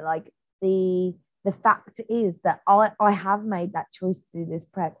earlier, like the fact is that I have made that choice to do this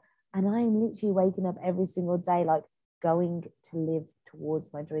prep, and I am literally waking up every single day like going to live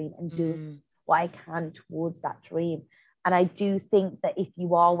towards my dream and do what I can towards that dream. And I do think that if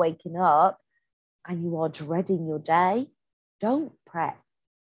you are waking up and you are dreading your day, don't prep.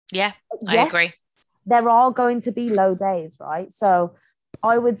 Yeah, I agree. There are going to be low days, right? So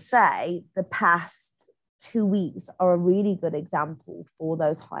I would say the past 2 weeks are a really good example for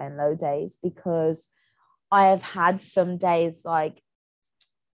those high and low days, because I have had some days like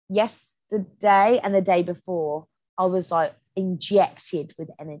yesterday and the day before, I was like injected with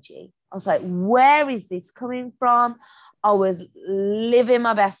energy. I was like, where is this coming from? I was living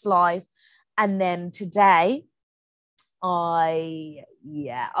my best life. And then today, but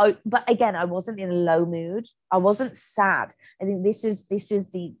again, I wasn't in a low mood. I wasn't sad. I think this is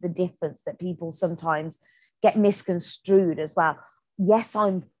the difference that people sometimes get misconstrued as well. Yes,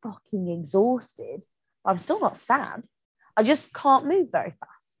 I'm fucking exhausted, but I'm still not sad. I just can't move very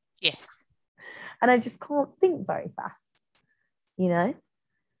fast. Yes. And I just can't think very fast, you know?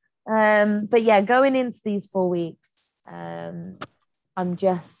 But yeah, going into these 4 weeks, I am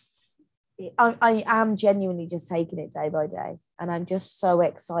genuinely just taking it day by day. And I'm just so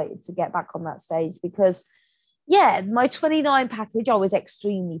excited to get back on that stage, because, yeah, my 29 package I was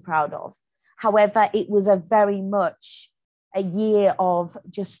extremely proud of. However, it was a very much a year of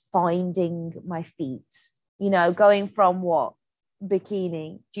just finding my feet, going from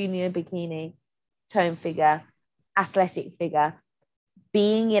bikini, junior bikini, tone figure, athletic figure,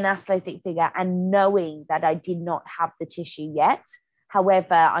 being in athletic figure and knowing that I did not have the tissue yet.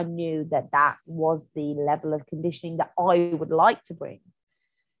 However, I knew that was the level of conditioning that I would like to bring.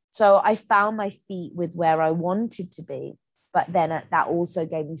 So I found my feet with where I wanted to be. But then that also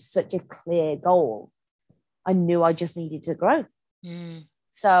gave me such a clear goal. I knew I just needed to grow.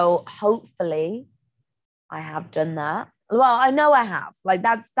 So hopefully I have done that. Well, I know I have. Like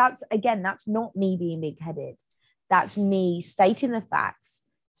that's not me being big-headed. That's me stating the facts,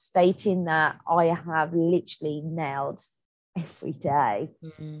 stating that I have literally nailed every day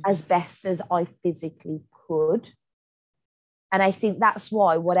as best as I physically could. And I think that's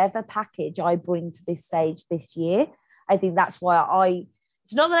why whatever package I bring to this stage this year, I think that's why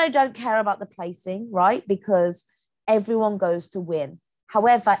it's not that I don't care about the placing, right? Because everyone goes to win.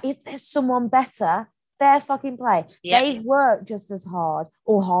 However, if there's someone better, fair fucking play. Yep. They work just as hard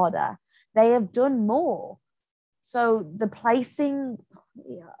or harder. They have done more. So the placing,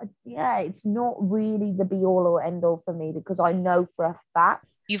 it's not really the be all or end all for me, because I know for a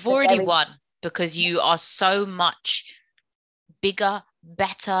fact you've already won, because you are so much bigger,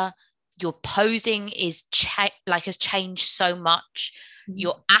 better. Your posing is has changed so much.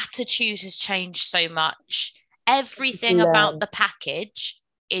 Your attitude has changed so much. Everything about the package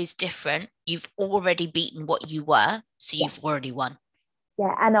is different. You've already beaten what you were, so you've already won.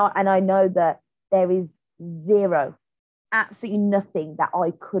 Yeah, and I know that there is zero, absolutely nothing that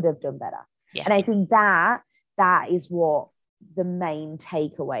I could have done better. Yeah. And I think that is what the main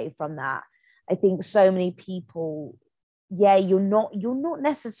takeaway from that. I think so many people, you're not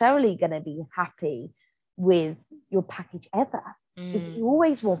necessarily going to be happy with your package ever. You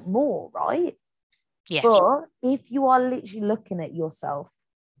always want more, right? Yeah. But if you are literally looking at yourself,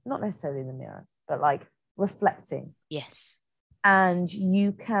 not necessarily in the mirror, but like reflecting. Yes. And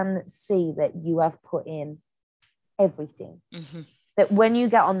you can see that you have put in everything. That when you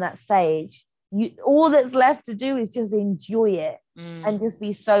get on that stage, all that's left to do is just enjoy it and just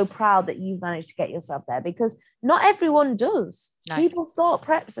be so proud that you've managed to get yourself there, because not everyone does. No. People start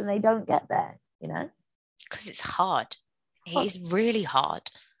preps and they don't get there, because it's hard. It is really hard.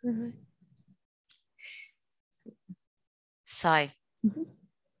 So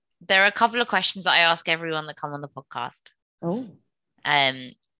there are a couple of questions that I ask everyone that come on the podcast. Not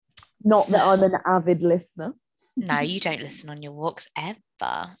that I'm an avid listener. No, you don't listen on your walks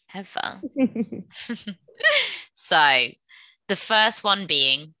ever. So the first one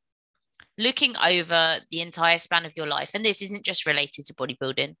being, looking over the entire span of your life, and this isn't just related to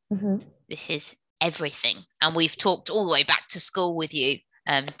bodybuilding, this is everything. And we've talked all the way back to school with you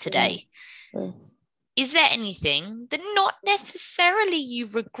today. Yeah. Is there anything that not necessarily you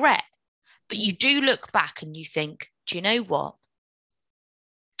regret, but you do look back and you think, do you know what?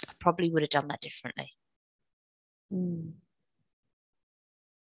 I probably would have done that differently. You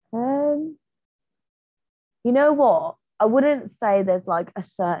know what? I wouldn't say there's like a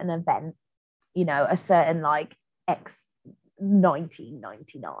certain event, you know, a certain like X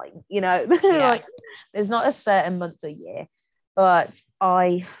 1999, you know, like there's not a certain month or year, but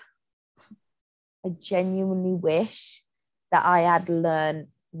I genuinely wish that I had learned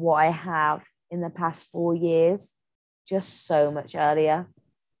what I have in the past 4 years just so much earlier.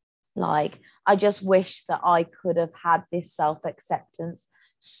 Like, I just wish that I could have had this self-acceptance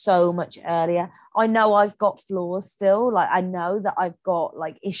so much earlier. I know I've got flaws still. Like, I know that I've got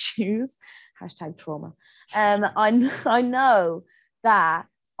like issues. Hashtag trauma. I know that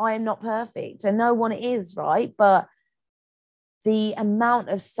I am not perfect and no one is, right? But the amount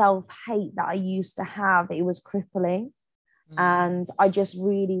of self-hate that I used to have, it was crippling. And I just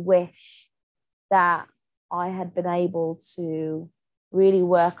really wish that I had been able to really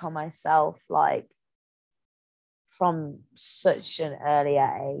work on myself, like from such an earlier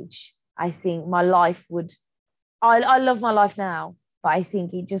age. I think my life would, I love my life now, but I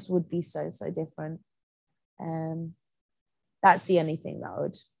think it just would be so different. That's the only thing that I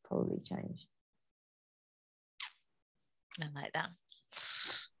would probably change. I like that.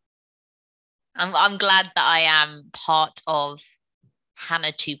 I'm glad that I am part of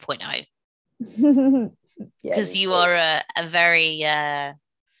Hannah 2.0 because you are a very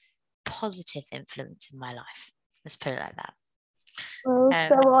positive influence in my life. Let's put it like that. Well,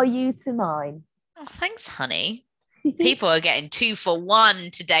 so are you to mine. Oh, thanks, honey. People are getting 2 for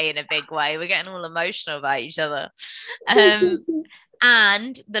 1 today in a big way. We're getting all emotional about each other.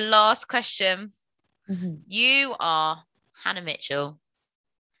 And the last question. You are Hannah Mitchell,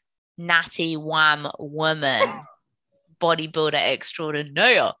 natty wham woman, bodybuilder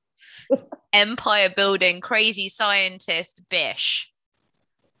extraordinaire, empire building crazy scientist bish.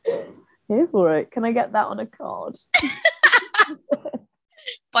 Here for it. Can I get that on a card?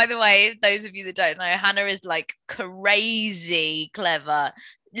 By the way, those of you that don't know, Hannah is like crazy clever,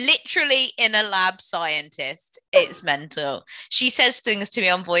 literally in a lab scientist. It's mental. She says things to me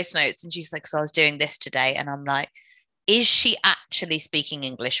on voice notes and she's like, so I was doing this today. And I'm like, is she actually speaking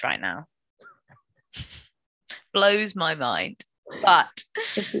English right now? Blows my mind. But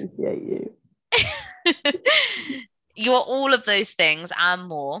I appreciate you. You're all of those things and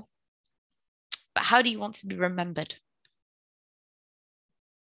more. But how do you want to be remembered?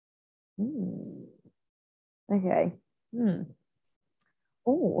 Okay.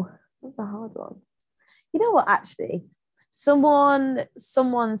 Oh, that's a hard one. You know what? Actually, someone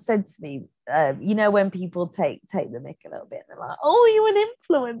said to me, you know, when people take the mick a little bit, and they're like, "Oh, you're an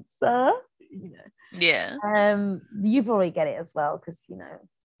influencer," you know. Yeah. You probably get it as well because you know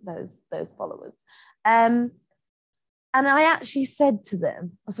those followers. And I actually said to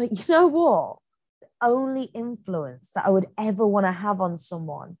them, I was like, you know what? The only influence that I would ever want to have on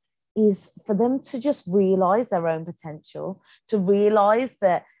someone is for them to just realize their own potential, to realize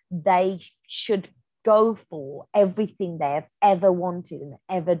that they should go for everything they've ever wanted and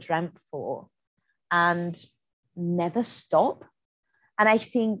ever dreamt for and never stop. And I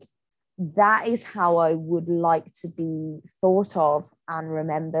think that is how I would like to be thought of and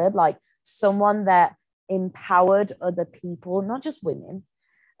remembered, like someone that empowered other people, not just women,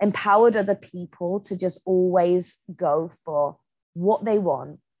 empowered other people to just always go for what they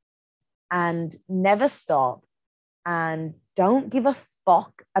want and never stop and don't give a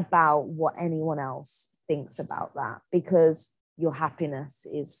fuck about what anyone else thinks about that, because your happiness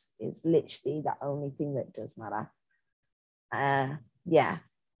is literally the only thing that does matter. Yeah,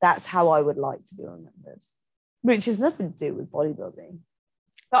 that's how I would like to be remembered, which has nothing to do with bodybuilding.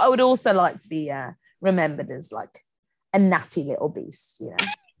 But I would also like to be remembered as like a natty little beast, you know.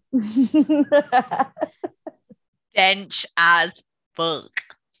 Dench as fuck.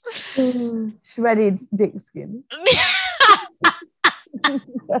 Shredded dick skin.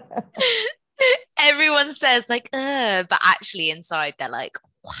 Everyone says like, but actually inside they're like,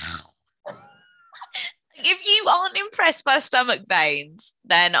 wow. If you aren't impressed by stomach veins,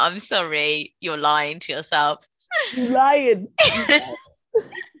 then I'm sorry, you're lying to yourself. You're lying.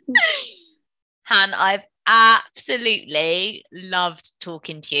 Han, I've absolutely loved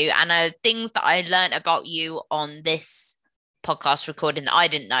talking to you, and things that I learned about you on this podcast recording that I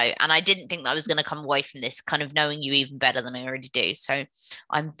didn't know, and I didn't think that I was going to come away from this kind of knowing you even better than I already do. So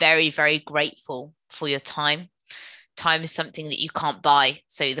I'm very, very grateful for your time. time is something that you can't buy.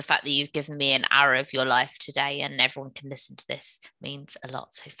 So the fact that you've given me an hour of your life today and everyone can listen to this means a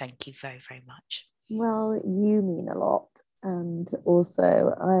lot. So thank you very, very much. Well, you mean a lot. And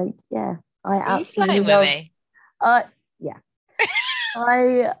also, I Are you absolutely flying with love. me? Yeah.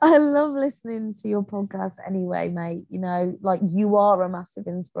 I love listening to your podcast anyway, mate. You know, like you are a massive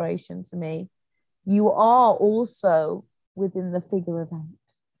inspiration to me. You are also within the figure of eight,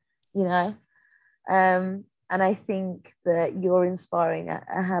 you know. And I think that you're inspiring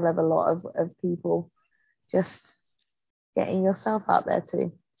a hell of a lot of people just getting yourself out there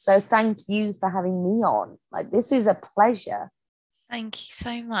too. So thank you for having me on. Like, this is a pleasure. Thank you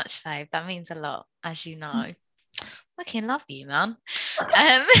so much, Fabe. That means a lot, as you know. I fucking love you, man.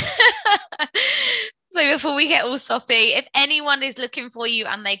 So before we get all soppy, if anyone is looking for you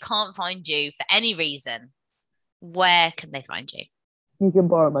and they can't find you for any reason, where can they find you? You can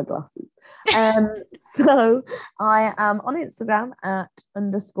borrow my glasses. So I am on Instagram at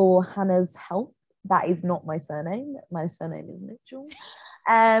 _Hannah's Health. That is not my surname. My surname is Mitchell.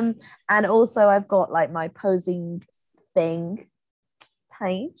 And also I've got like my posing thing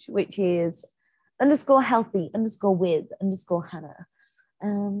page, which is _healthy_with_Hannah.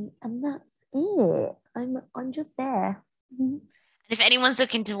 And that's it. I'm just there. If anyone's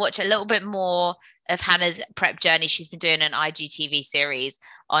looking to watch a little bit more of Hannah's prep journey, she's been doing an IGTV series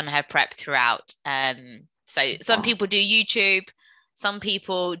on her prep throughout. So some people do YouTube, some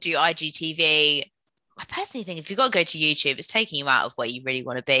people do IGTV. I personally think if you've got to go to YouTube, it's taking you out of where you really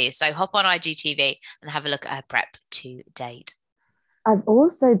want to be. So hop on IGTV and have a look at her prep to date. I've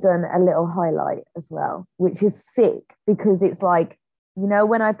also done a little highlight as well, which is sick because it's like, you know,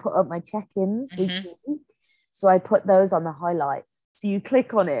 when I put up my check-ins, so I put those on the highlight. So you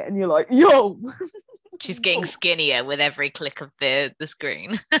click on it and you're like, yo. She's getting skinnier with every click of the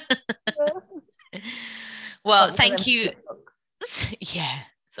screen. Well, thank you. Yeah,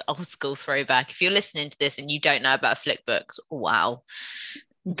 the old school throwback. If you're listening to this and you don't know about Flickbooks, wow.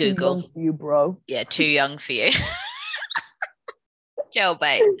 Google. Too young for you, bro. Yeah, too young for you.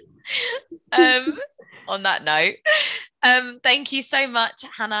 Jailbait. On that note, thank you so much,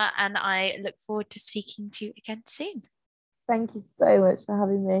 Hannah, and I look forward to speaking to you again soon. Thank you so much for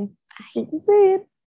having me. Speak to you soon.